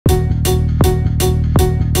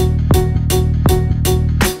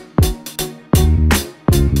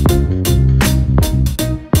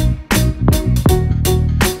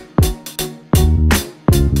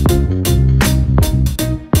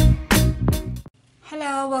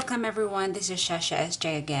Hello, welcome everyone. This is Shasha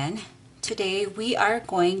SJ again. Today we are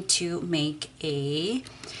going to make a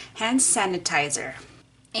hand sanitizer.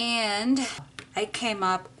 And I came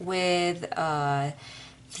up with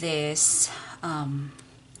this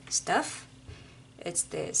stuff. It's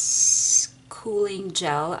this cooling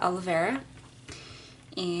gel aloe vera.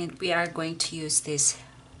 And we are going to use this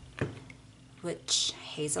Witch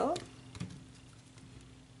Hazel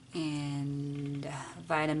and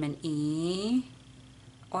vitamin E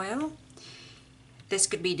oil. This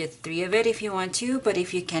could be the three of it if you want to, but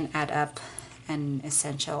if you can add up an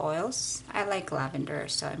essential oils. I like lavender,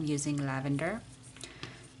 so I'm using lavender.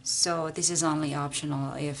 So this is only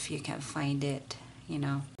optional if you can find it, you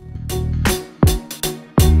know.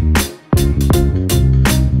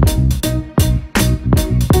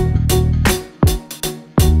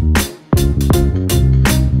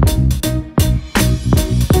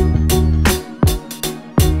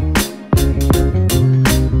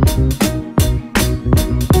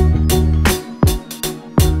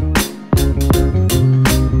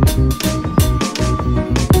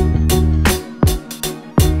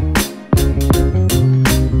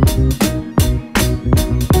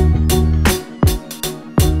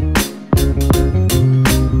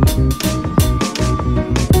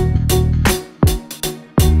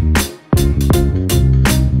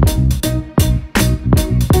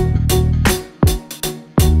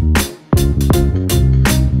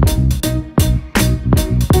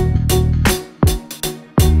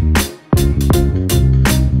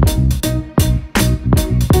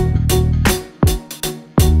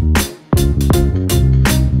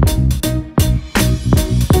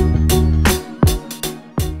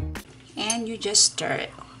 You just stir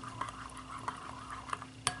it.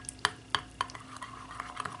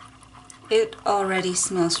 It already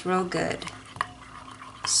smells real good.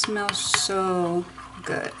 Smells so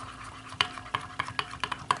good.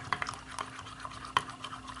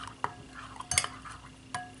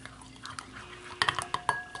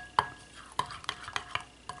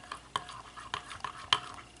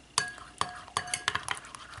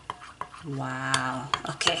 Wow.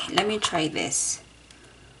 Okay, let me try this.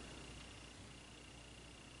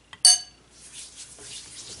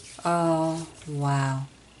 Oh, wow.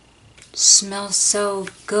 Smells so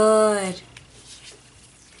good.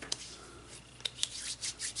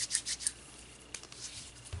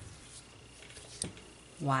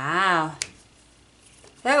 Wow.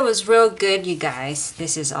 That was real good, you guys.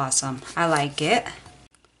 This is awesome. I like it.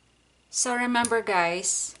 So remember,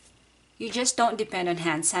 guys, you just don't depend on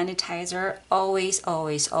hand sanitizer. Always,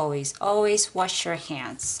 always, always, always wash your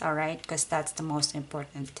hands, all right? Because that's the most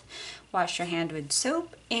important. Wash your hand with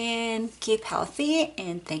soap and keep healthy.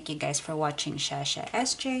 And thank you guys for watching Shasha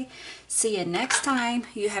SJ. See you next time.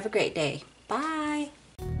 You have a great day. Bye.